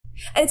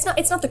And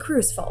it's not the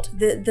crew's fault.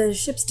 The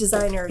ship's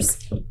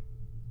designers.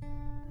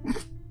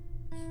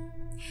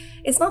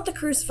 It's not the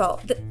crew's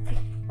fault.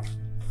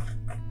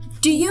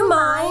 Do you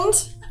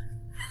mind?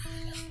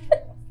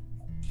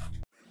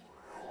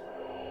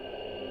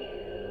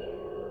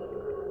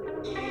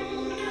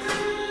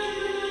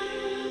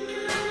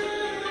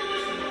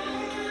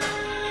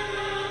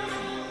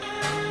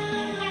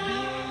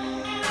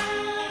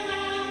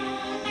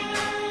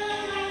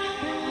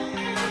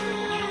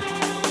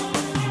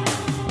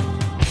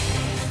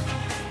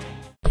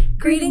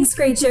 Greetings,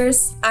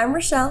 Screechers. I'm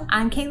Rochelle.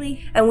 I'm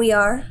Kaylee. And we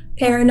are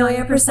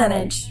Paranoia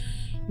Percentage.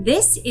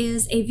 This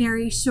is a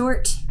very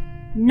short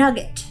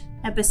nugget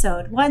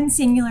episode, one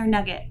singular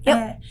nugget.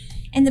 Yep.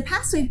 In the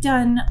past, we've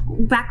done,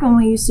 back when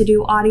we used to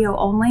do audio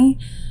only,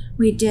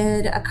 we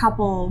did a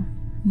couple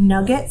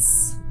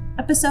nuggets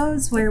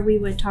episodes where we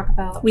would talk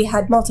about... We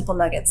had multiple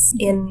nuggets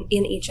in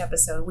each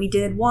episode. We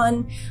did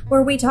one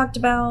where we talked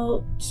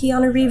about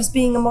Keanu Reeves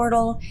being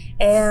immortal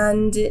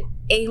and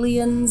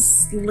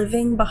aliens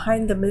living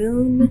behind the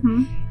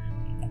moon.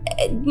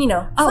 You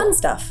know, fun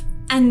stuff.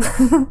 And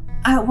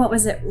what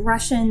was it?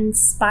 Russian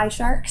spy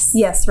sharks?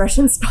 Yes,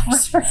 Russian spy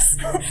sharks.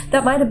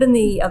 That might have been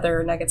the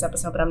other nuggets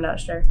episode, but I'm not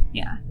sure.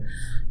 Yeah.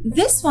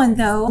 This one,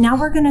 though, now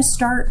we're going to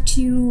start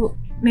to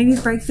maybe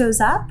break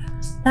those up.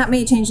 That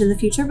may change in the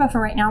future, but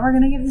for right now, we're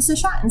going to give this a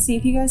shot and see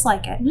if you guys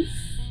like it.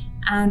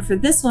 And for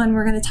this one,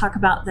 we're going to talk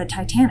about the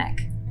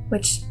Titanic.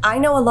 Which I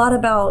know a lot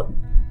about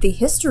the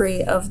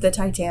history of the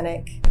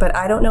Titanic, but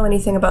I don't know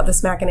anything about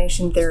this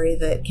machination theory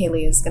that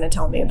Kaylee is going to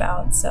tell me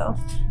about, so.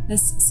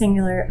 This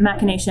singular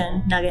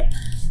machination nugget.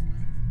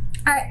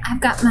 All right, I've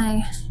got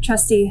my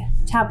trusty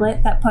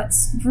tablet that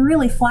puts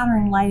really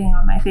flattering lighting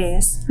on my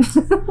face.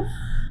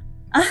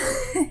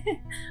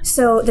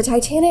 So the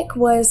Titanic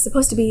was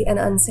supposed to be an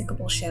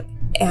unsinkable ship,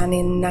 and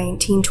in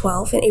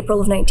April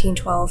of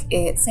 1912,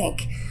 it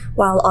sank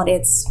while on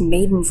its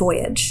maiden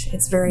voyage,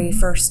 its very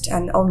first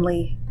and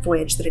only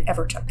voyage that it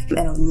ever took.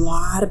 And a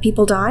lot of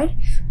people died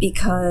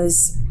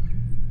because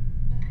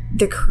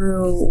the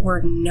crew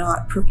were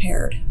not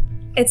prepared.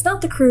 It's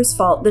not the crew's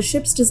fault. The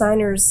ship's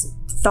designers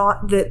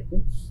thought that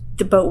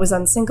the boat was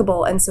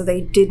unsinkable, and so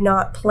they did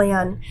not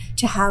plan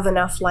to have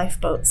enough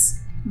lifeboats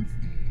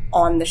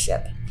on the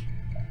ship.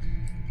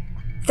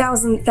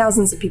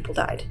 Thousands of people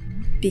died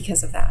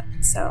because of that.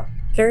 So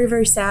very,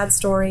 very sad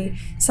story,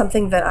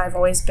 something that I've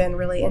always been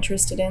really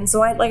interested in. So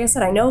like I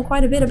said, I know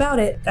quite a bit about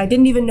it. I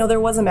didn't even know there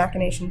was a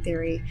machination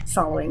theory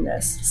following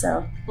this.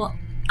 So well,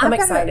 I'm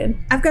excited.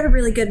 I've got a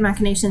really good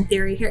machination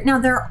theory here. Now,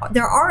 there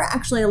are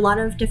actually a lot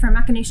of different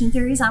machination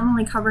theories. I'm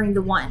only covering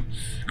the one.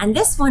 And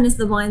this one is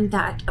the one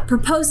that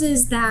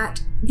proposes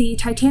that the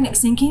Titanic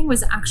sinking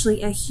was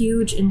actually a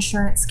huge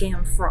insurance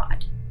scam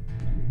fraud.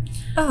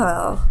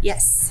 Oh.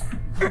 Yes.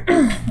 All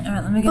right,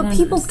 let me get But into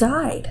people this.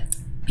 died.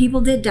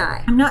 People did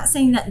die. I'm not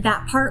saying that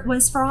that part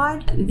was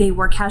fraud. They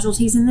were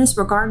casualties in this,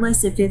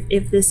 regardless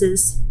if this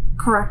is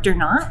correct or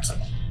not.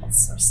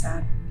 That's so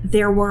sad.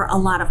 There were a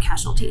lot of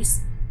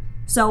casualties.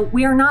 So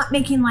we are not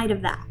making light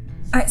of that.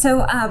 All right,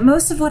 so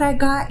most of what I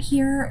got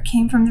here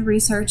came from the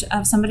research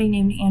of somebody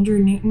named Andrew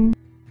Newton.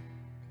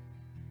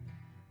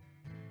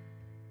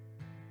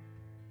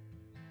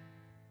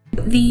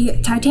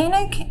 The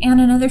Titanic and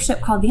another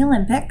ship called the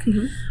Olympic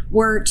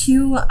were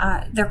two,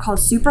 they're called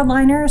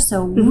superliners,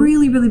 so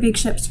really, really big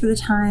ships for the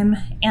time,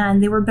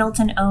 and they were built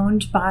and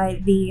owned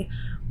by the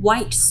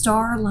White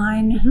Star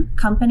Line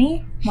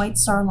company, White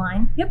Star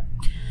Line. Yep.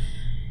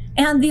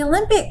 And the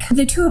Olympic,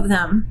 the two of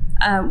them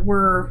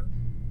were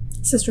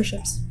sister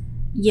ships.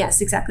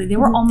 Yes, exactly. They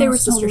were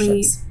almost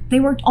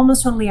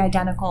totally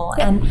identical,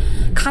 and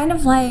kind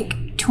of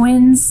like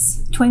twin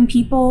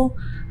people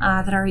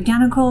that are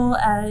identical.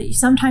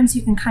 Sometimes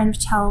you can kind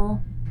of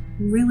tell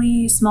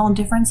really small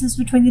differences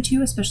between the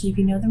two, especially if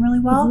you know them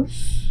really well.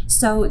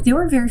 So there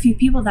were very few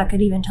people that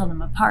could even tell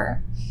them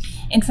apart.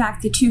 In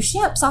fact, the two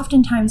ships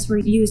oftentimes were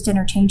used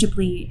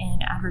interchangeably in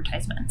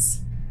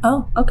advertisements.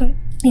 Oh, okay.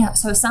 Yeah,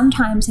 so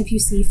sometimes if you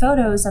see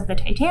photos of the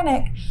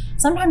Titanic,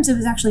 sometimes it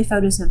was actually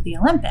photos of the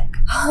Olympic,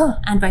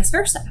 and vice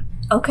versa.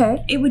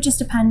 Okay. It would just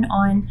depend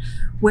on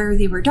where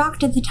they were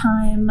docked at the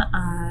time,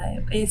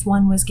 if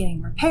one was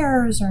getting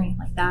repairs or anything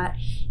like that,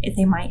 if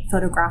they might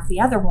photograph the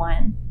other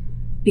one,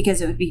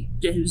 because it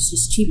was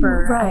just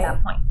cheaper at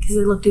that point. Because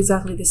it looked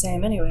exactly the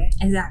same anyway.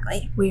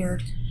 Exactly.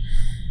 Weird.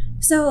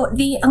 So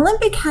the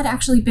Olympic had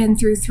actually been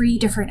through 3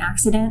 different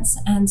accidents,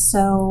 and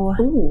so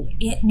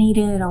it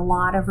needed a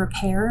lot of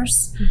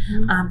repairs.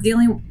 The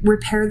only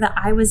repair that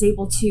I was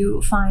able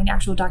to find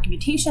actual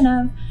documentation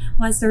of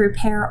was the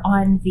repair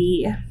on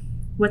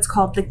what's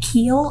called the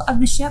keel of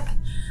the ship,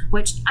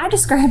 which I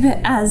describe it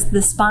as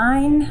the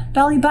spine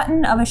belly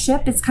button of a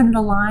ship. It's kind of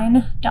the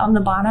line down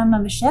the bottom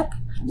of a ship.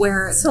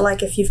 So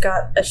like if you've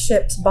got a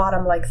ship's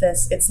bottom like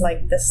this, it's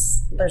like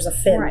this, there's a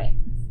fin. Right.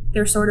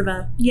 There's sort of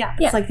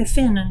it's like the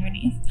fin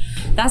underneath.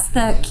 That's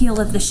the keel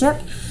of the ship.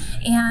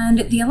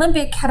 And the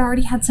Olympic had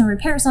already had some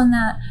repairs on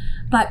that,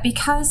 but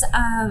because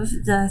of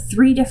the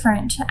 3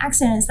 different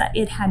accidents that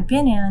it had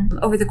been in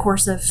over the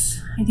course of,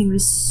 I think it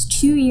was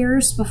 2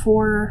 years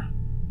before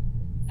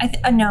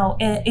No,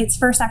 its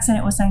first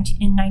accident was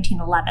in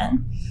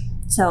 1911.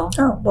 So,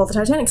 oh, well, the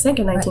Titanic sank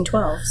in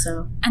 1912, right.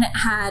 So. And it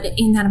had,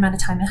 in that amount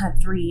of time, it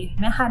had 3.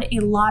 It had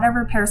a lot of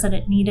repairs that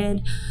it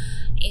needed.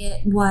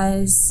 It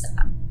was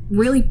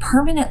really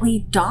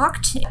permanently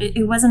docked.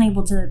 It wasn't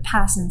able to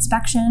pass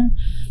inspection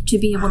to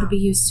be able to be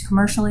used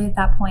commercially at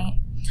that point.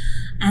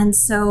 And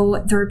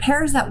so the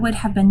repairs that would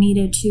have been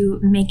needed to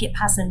make it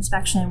pass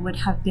inspection would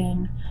have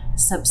been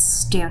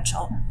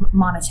substantial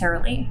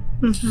monetarily.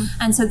 Mm-hmm.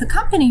 And so the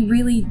company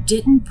really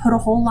didn't put a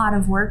whole lot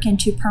of work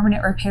into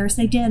permanent repairs.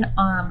 They did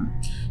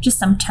just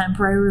some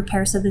temporary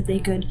repairs so that they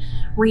could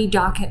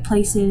redock at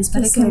places,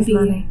 but it could be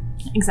money.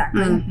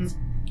 Exactly.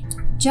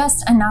 Mm-hmm.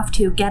 Just enough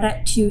to get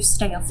it to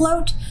stay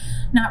afloat,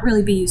 not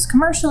really be used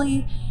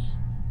commercially,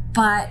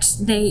 but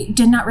they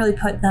did not really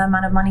put the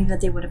amount of money that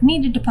they would have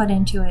needed to put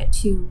into it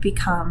to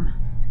become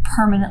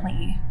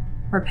permanently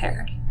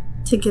repaired.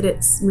 To get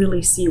it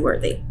really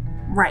seaworthy.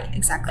 Right,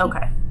 exactly.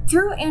 Okay.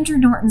 Through Andrew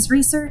Norton's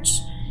research,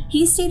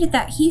 he stated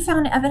that he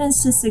found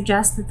evidence to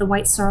suggest that the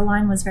White Star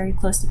Line was very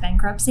close to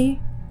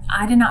bankruptcy.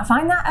 I did not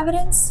find that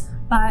evidence,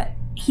 but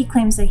he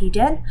claims that he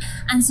did.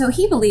 And so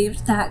he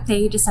believed that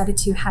they decided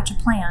to hatch a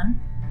plan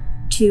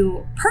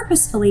to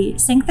purposefully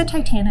sink the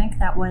Titanic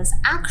that was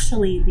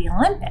actually the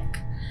Olympic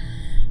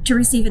to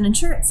receive an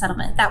insurance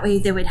settlement. That way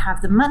they would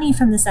have the money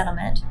from the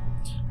settlement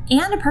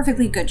and a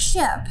perfectly good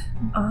ship,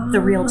 the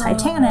real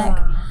Titanic,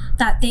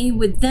 that they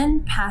would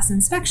then pass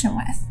inspection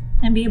with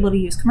and be able to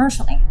use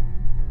commercially.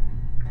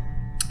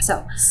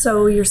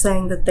 So you're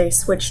saying that they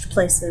switched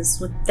places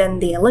with then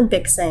the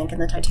Olympic sank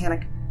and the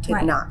Titanic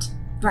did not.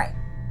 Right.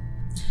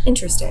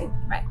 Interesting.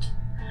 Right.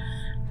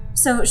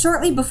 So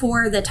shortly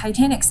before the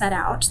Titanic set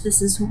out,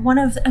 this is one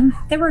of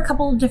there were a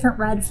couple of different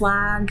red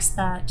flags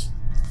that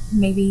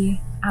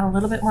maybe add a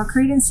little bit more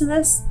credence to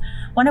this.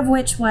 One of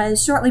which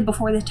was shortly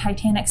before the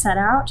Titanic set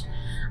out,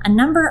 a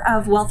number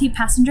of wealthy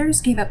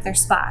passengers gave up their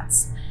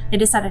spots. They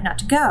decided not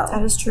to go.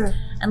 That is true.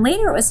 And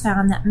later it was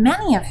found that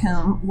many of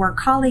whom were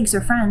colleagues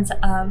or friends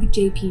of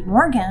J.P.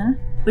 Morgan,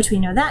 which we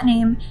know that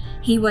name.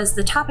 He was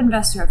the top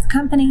investor of the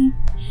company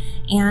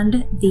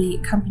and the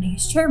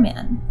company's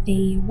chairman.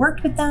 They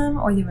worked with them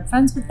or they were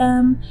friends with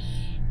them.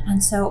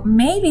 And so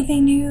maybe they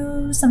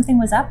knew something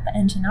was up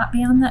and to not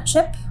be on that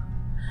ship.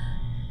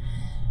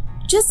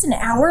 Just an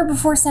hour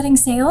before setting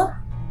sail,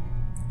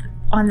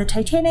 on the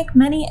Titanic,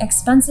 many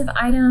expensive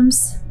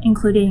items,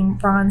 including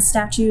bronze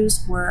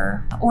statues,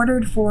 were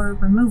ordered for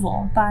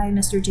removal by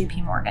Mr.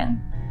 J.P.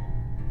 Morgan.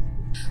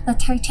 The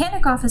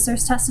Titanic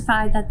officers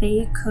testified that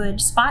they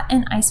could spot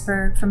an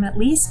iceberg from at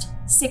least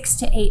 6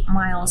 to 8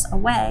 miles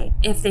away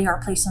if they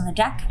are placed on the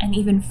deck, and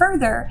even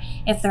further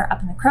if they're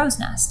up in the crow's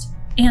nest.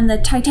 And the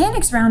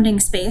Titanic's rounding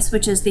space,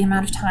 which is the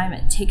amount of time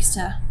it takes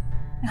to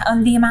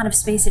the amount of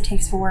space it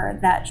takes for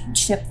that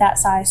ship that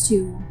size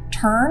to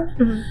turn.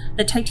 Mm-hmm.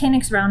 The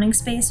Titanic's rounding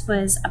space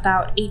was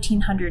about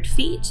 1,800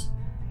 feet.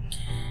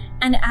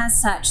 And as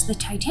such, the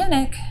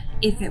Titanic,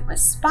 if it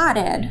was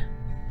spotted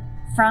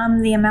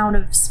from the amount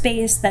of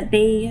space that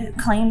they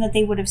claim that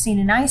they would have seen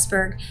an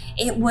iceberg,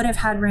 it would have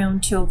had room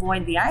to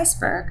avoid the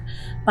iceberg.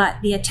 But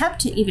the attempt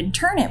to even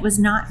turn it was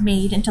not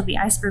made until the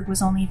iceberg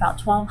was only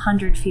about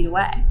 1,200 feet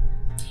away.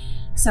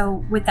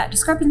 So with that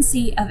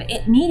discrepancy of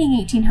it needing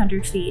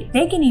 1,800 feet,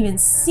 they can even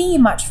see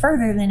much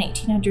further than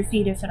 1,800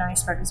 feet if an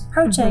iceberg is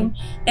approaching.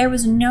 Mm-hmm. There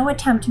was no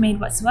attempt made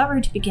whatsoever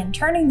to begin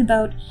turning the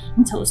boat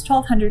until it was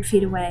 1,200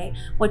 feet away,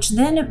 which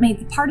then made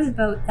the part of the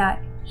boat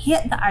that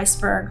hit the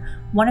iceberg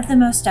one of the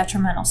most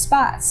detrimental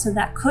spots. So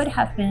that could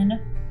have been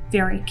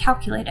very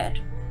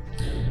calculated.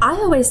 I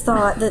always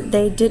thought that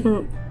they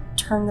didn't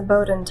turn the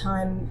boat in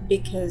time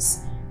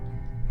because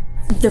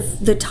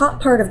the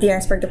top part of the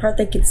iceberg, the part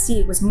they could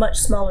see, was much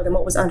smaller than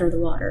what was under the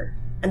water,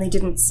 and they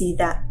didn't see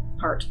that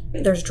part.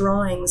 There's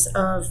drawings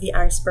of the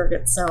iceberg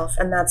itself,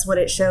 and that's what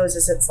it shows,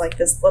 is it's like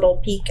this little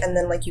peak, and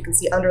then like you can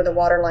see under the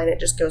waterline it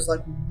just goes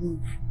like woof,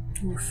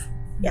 woof.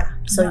 Yeah,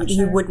 so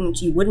you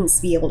wouldn't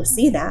be able to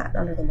see that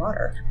under the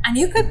water. And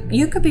you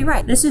could be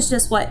right. This is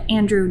just what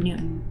Andrew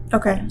Newton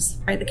claims.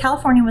 Right, the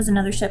Californian was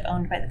another ship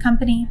owned by the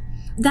company.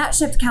 That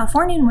ship, the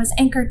Californian, was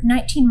anchored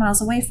 19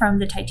 miles away from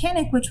the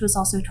Titanic, which was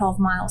also 12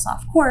 miles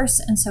off course,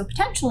 and so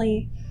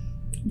potentially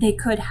they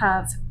could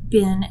have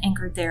been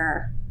anchored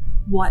there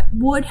what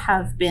would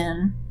have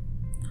been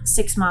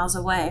 6 miles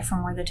away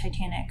from where the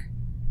Titanic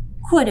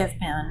could have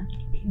been.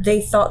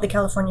 They thought the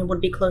Californian would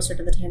be closer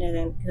to the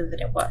Titanic than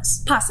it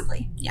was.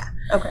 Possibly, yeah.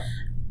 Okay.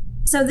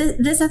 So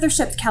this other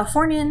ship, the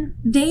Californian,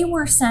 they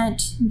were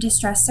sent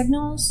distress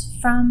signals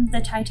from the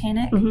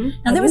Titanic.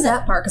 Mm-hmm. Now there was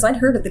that part because I'd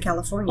heard of the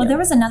Californian. Well, there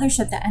was another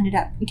ship that ended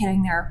up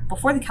getting there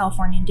before the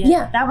Californian did.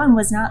 Yeah, that one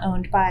was not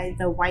owned by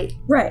the White.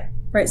 Right.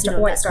 White Star.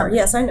 Company.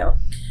 Yes, I know.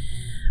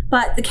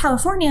 But the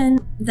Californian,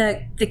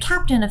 the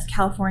captain of the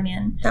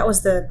Californian, that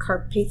was the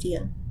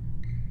Carpathia.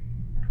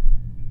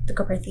 The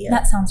Carpathia.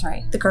 That sounds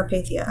right. The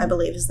Carpathia, I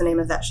believe, is the name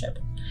of that ship.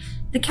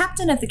 The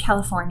captain of the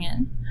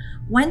Californian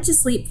went to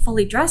sleep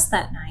fully dressed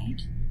that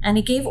night, and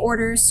he gave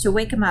orders to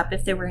wake him up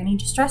if there were any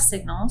distress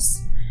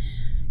signals.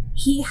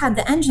 He had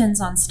the engines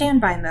on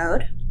standby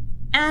mode,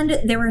 And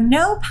there were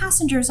no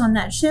passengers on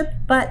that ship,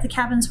 but the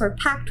cabins were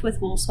packed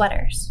with wool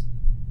sweaters.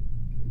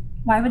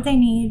 Why would they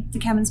need the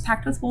cabins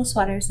packed with wool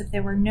sweaters if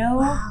there were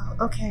no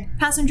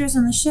passengers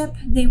on the ship?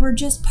 They were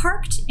just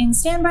parked in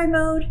standby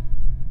mode,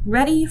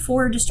 ready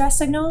for distress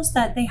signals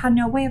that they had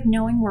no way of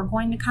knowing were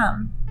going to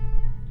come.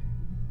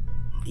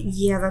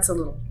 Yeah, that's a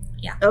little...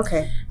 Yeah.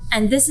 Okay.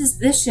 And this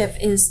ship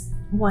is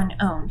one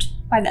owned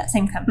by that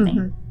same company.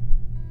 Mm-hmm.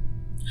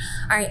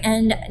 All right,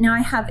 and now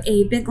I have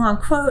a big long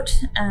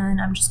quote,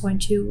 and I'm just going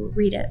to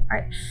read it. All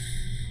right.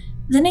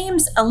 The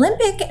names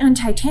Olympic and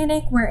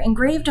Titanic were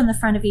engraved on the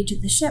front of each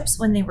of the ships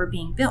when they were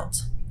being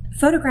built.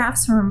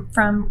 Photographs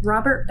from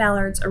Robert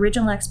Ballard's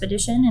original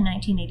expedition in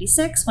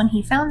 1986, when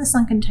he found the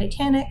sunken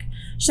Titanic,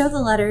 show the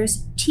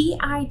letters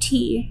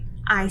TITIC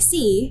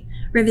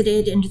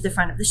riveted into the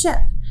front of the ship.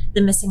 The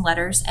missing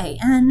letters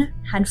AN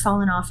had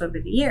fallen off over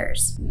the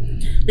years.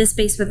 The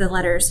space where the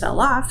letters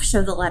fell off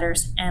show the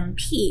letters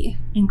MP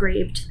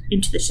engraved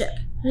into the ship.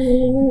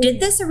 Ooh. Did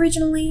this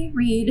originally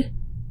read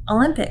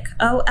Olympic,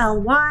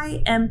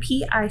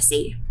 OLYMPIC?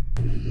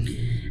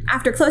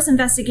 After close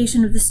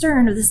investigation of the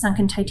stern of the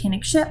sunken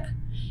Titanic ship,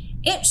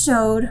 it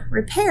showed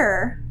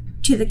repair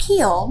to the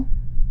keel,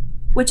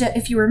 which,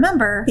 if you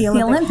remember, the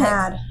Olympic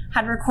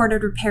had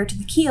recorded repair to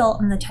the keel,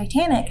 and the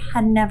Titanic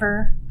had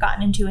never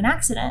gotten into an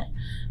accident,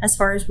 as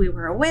far as we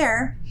were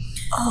aware.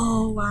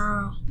 Oh,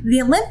 wow.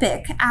 The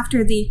Olympic,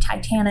 after the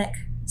Titanic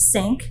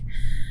sank,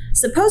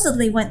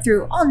 supposedly went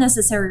through all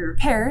necessary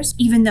repairs,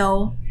 even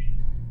though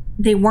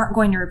they weren't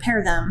going to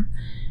repair them.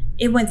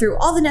 It went through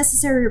all the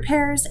necessary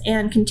repairs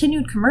and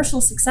continued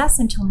commercial success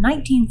until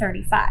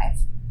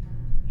 1935.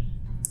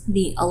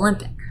 The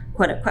Olympic,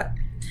 quote unquote.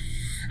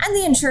 And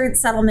the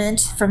insurance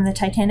settlement from the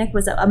Titanic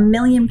was £1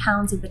 million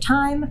at the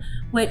time,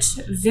 which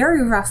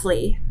very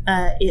roughly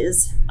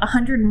is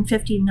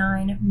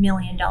 $159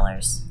 million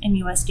in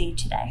USD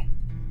today.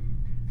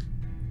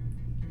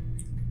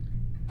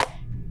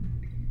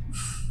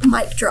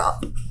 Mic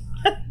drop.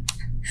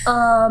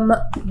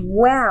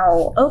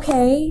 Wow.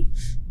 Okay.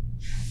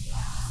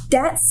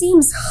 That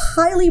seems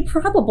highly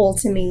probable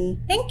to me.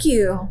 Thank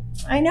you.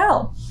 I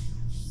know.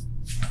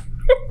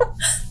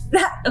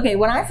 Okay,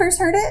 when I first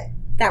heard it,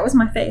 that was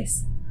my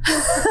face.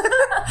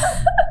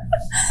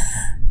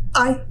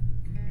 I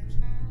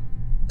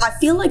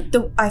feel like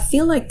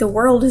the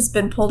world has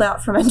been pulled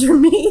out from under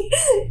me.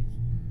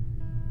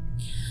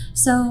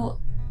 So,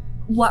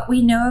 what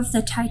we know of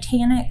the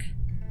Titanic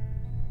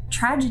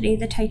tragedy,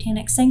 the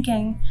Titanic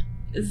sinking,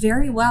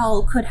 very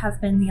well could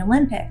have been the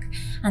Olympic.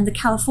 And the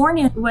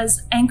California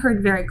was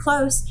anchored very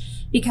close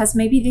because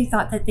maybe they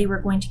thought that they were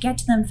going to get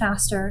to them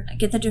faster,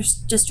 get the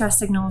distress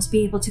signals,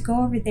 be able to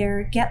go over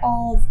there, get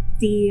all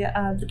the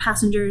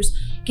passengers,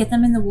 get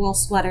them in the wool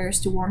sweaters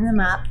to warm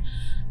them up.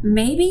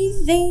 Maybe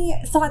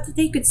they thought that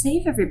they could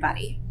save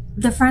everybody.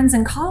 The friends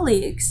and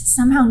colleagues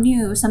somehow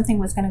knew something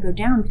was going to go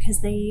down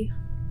because they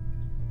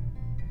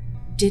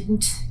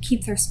didn't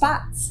keep their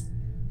spots.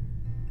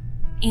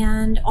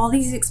 And all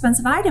these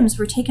expensive items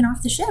were taken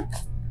off the ship.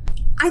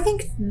 I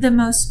think the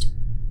most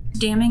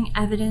damning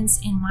evidence,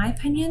 in my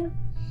opinion,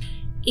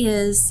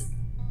 is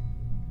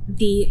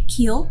the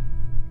keel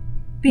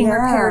being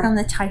repaired on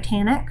the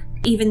Titanic.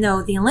 Even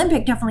though the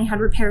Olympic definitely had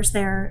repairs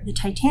there, the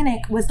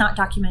Titanic was not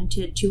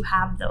documented to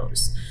have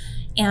those.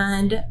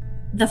 And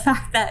the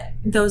fact that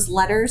those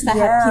letters that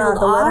had peeled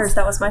off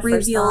that was my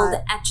first revealed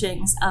thought.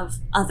 etchings of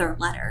other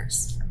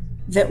letters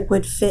That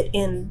would fit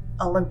in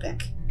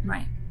Olympic.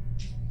 Right.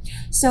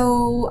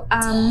 So,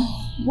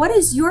 what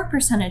is your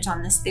percentage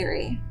on this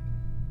theory?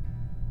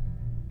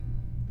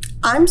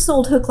 I'm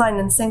sold hook, line,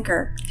 and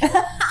sinker.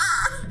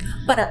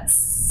 But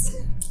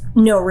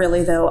no,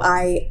 really though,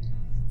 I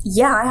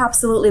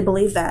absolutely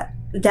believe that.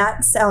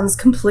 That sounds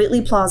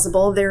completely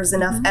plausible. There's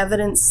enough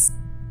evidence.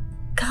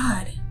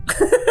 God,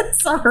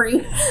 sorry,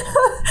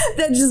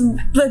 that just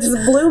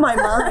blew my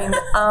mind.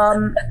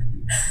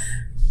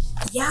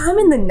 Yeah, I'm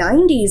in the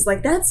 90s.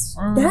 Like that's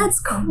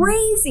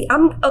crazy.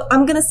 I'm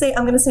gonna say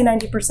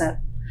 90%,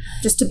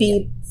 just to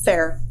be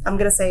fair. I'm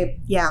gonna say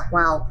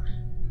wow.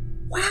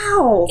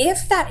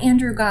 If that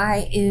Andrew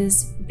guy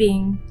is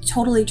being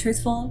totally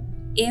truthful,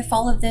 if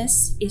all of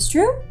this is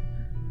true,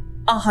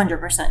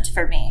 100%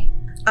 for me.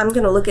 I'm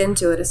gonna look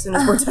into it as soon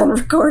as we're done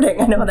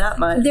recording. I know that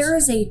much. There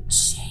is a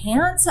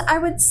chance, I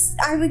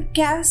would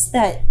guess,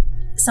 that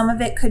some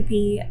of it could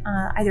be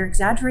either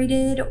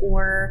exaggerated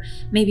or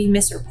maybe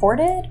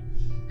misreported.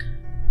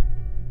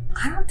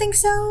 I don't think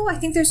so. I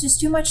think there's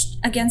just too much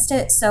against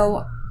it.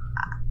 So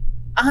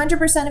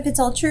 100% if it's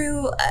all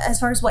true as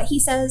far as what he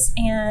says,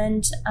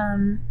 and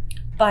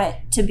but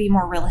to be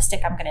more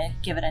realistic, I'm gonna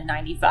give it a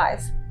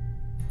 95.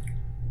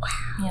 Wow.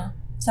 Yeah.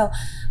 So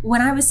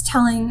when I was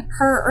telling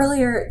her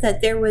earlier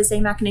that there was a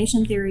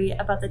machination theory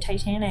about the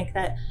Titanic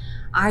that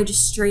I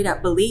just straight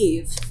up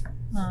believe,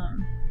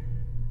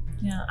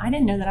 I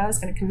didn't know that I was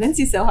going to convince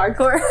you so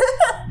hardcore.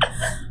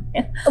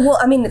 Well,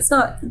 I mean, it's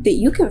not that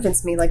you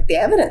convinced me, like the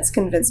evidence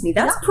convinced me.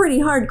 That's pretty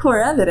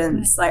hardcore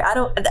evidence. Like,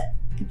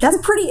 that's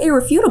pretty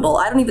irrefutable.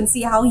 I don't even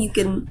see how you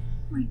can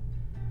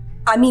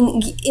I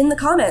mean, in the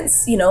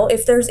comments,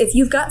 if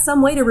you've got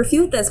some way to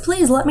refute this,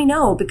 please let me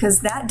know,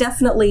 because that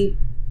definitely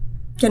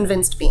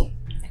convinced me.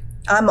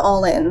 I'm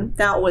all in.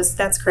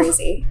 That's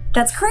crazy.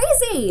 That's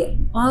crazy.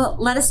 Well,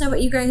 let us know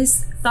what you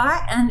guys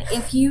thought, and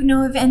if you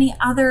know of any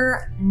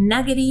other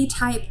nuggety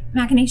type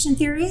machination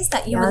theories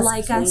that you would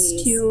like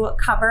us to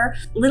cover,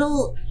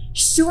 little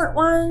short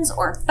ones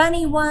or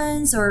funny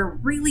ones or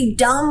really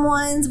dumb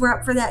ones, we're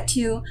up for that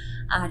too.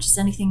 Just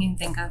anything you can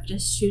think of,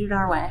 just shoot it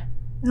our way.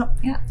 Yep.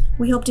 Yeah.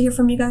 We hope to hear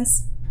from you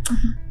guys.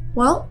 Mm-hmm.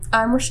 Well,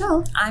 I'm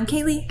Rochelle. I'm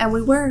Kaylee. And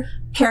we were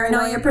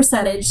Paranoia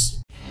Percentage.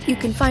 You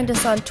can find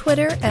us on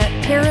Twitter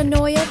at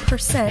Paranoia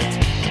Percent,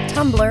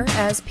 Tumblr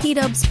as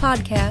PDubs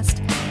Podcast,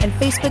 and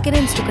Facebook and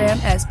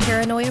Instagram as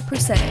Paranoia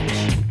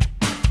Percentage.